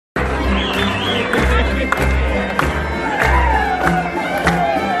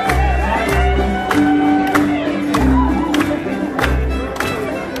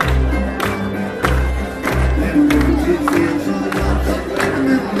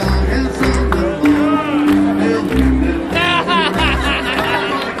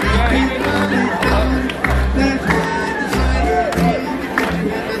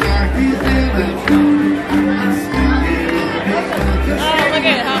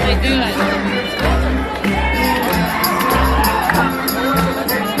do it.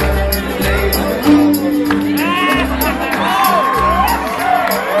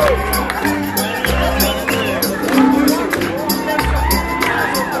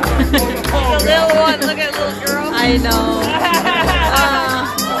 The little one, look at little girl. I know.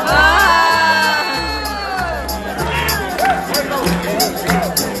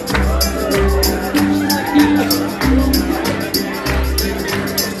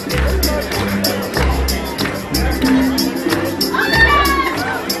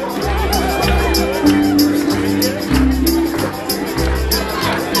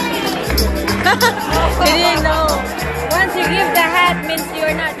 He didn't know. Once you give the hat means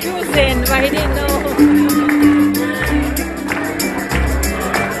you're not choosing, but he didn't know.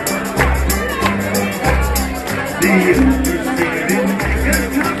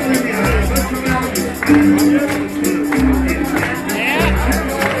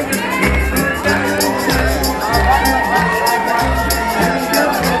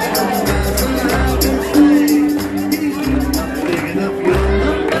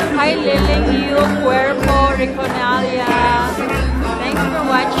 Hi Lily, you cuerpo riconalia. Thanks for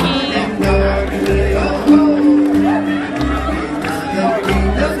watching.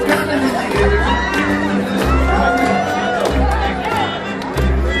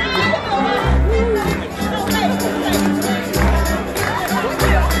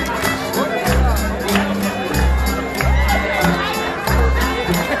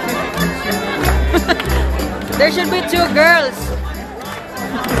 There should be 2 girls.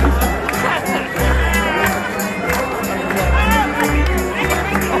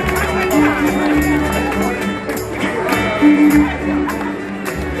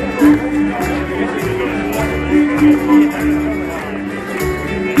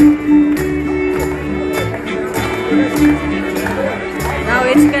 Now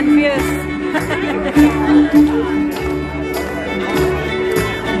it's confused.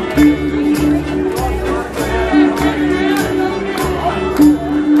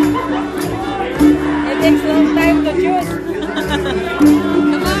 It takes a long time to choose.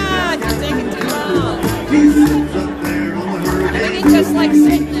 Come on, you're taking too long. We can just like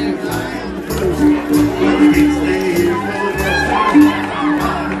sit there.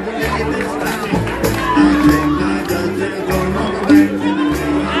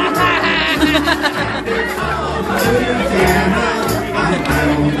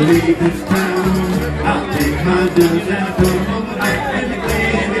 Leave this town. I'll take my dues and put them on the back and the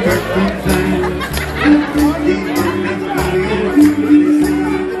candy bird from town.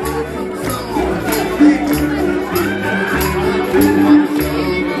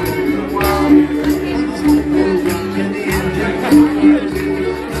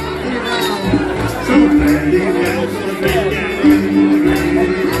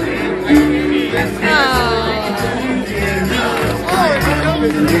 This town, I'll take my dues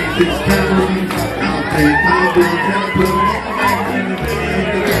and put them on the back and the candy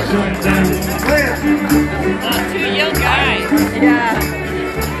bird from town. Two young guys. Yeah.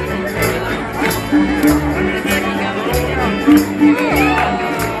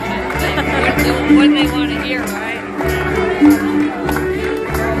 What they want to hear, right?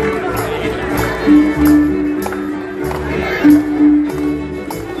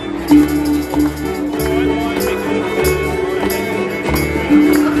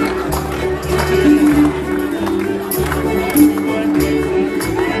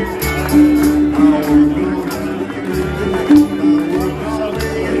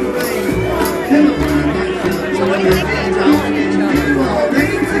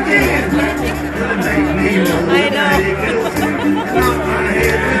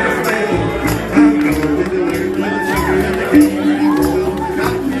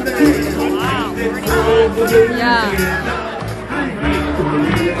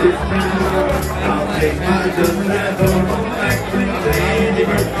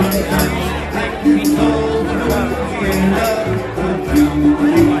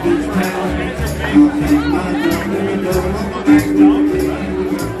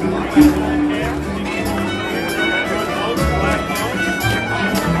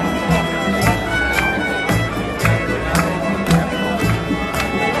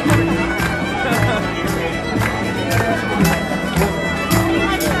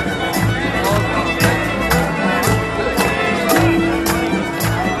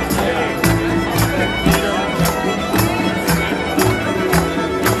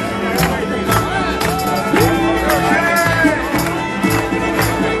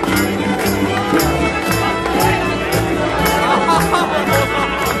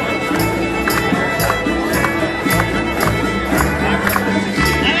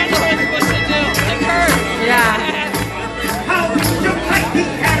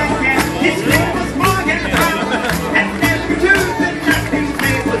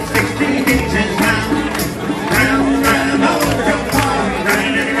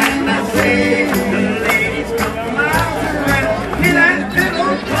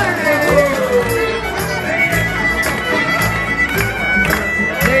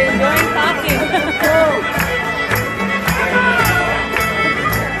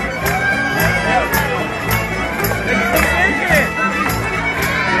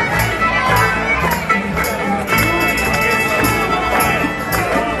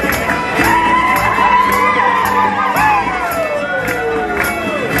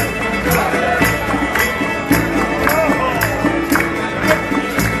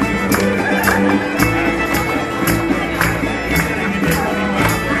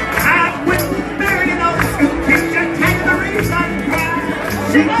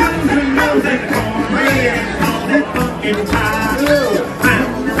 She comes her nose and cornbread and calls it pumpkin pie.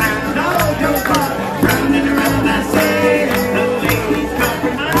 Round and round all your car, round and around I say, the ladies come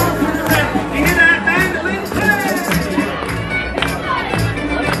from miles around to hear that mandolin play.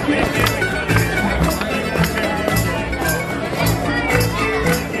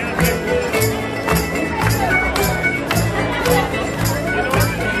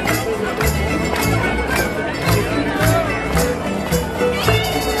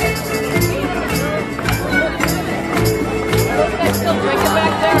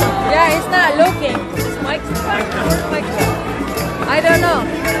 Yeah, it's not looking. I don't know.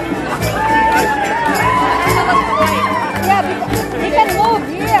 Yeah, because he can move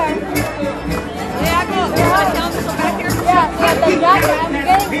here. Yeah, go. Come back here. Yeah, the jacket. I'm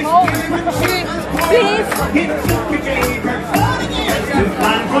getting cold. Please. To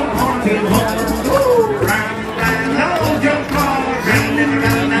fly from home to home. Round and round all your car, round and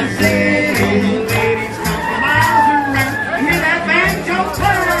around I say, ladies come from miles around to hear that banjo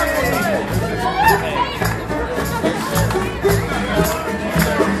play.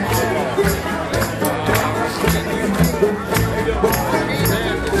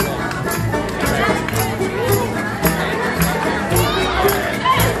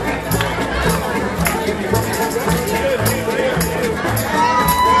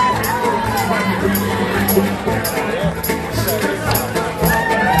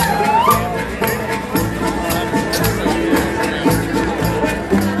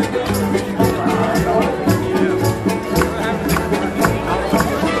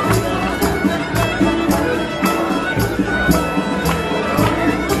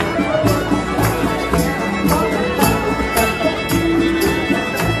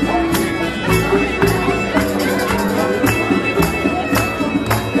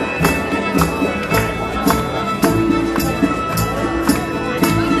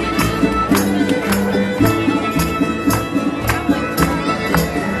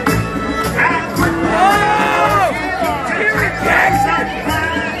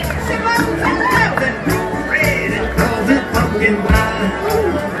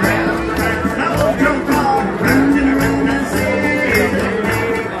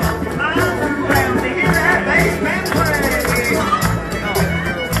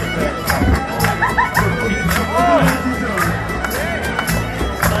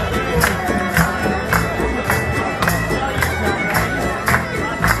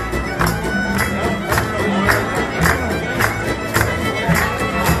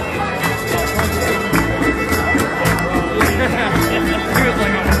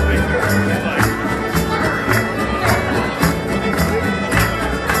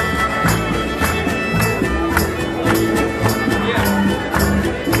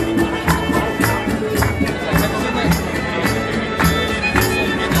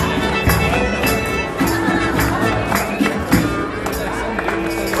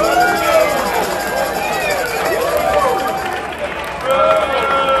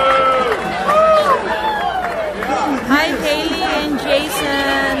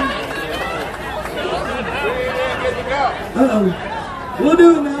 We'll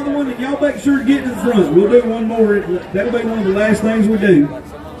do another one, and y'all make sure to get to the front. We'll do one more. That'll be one of the last things we do.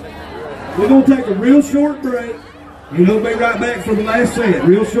 We're going to take a real short break, and we'll be right back for the last set.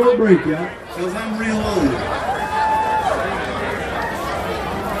 Real short break, y'all. Because I'm real old.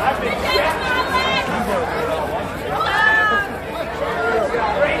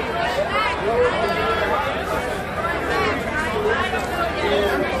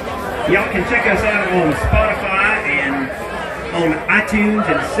 Y'all can check us out on Spotify and on iTunes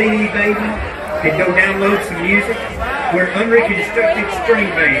and CD Baby. And go download some music. We're Unreconstructed String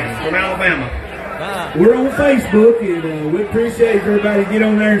Band from Alabama. We're on Facebook, and we appreciate if everybody get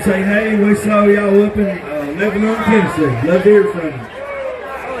on there and say, hey, we saw y'all up in Lebanon, Tennessee. Love to hear from you.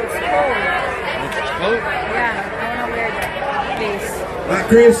 Yeah, I want to wear that, please. Like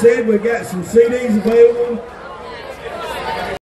Chris said, we got some CDs available.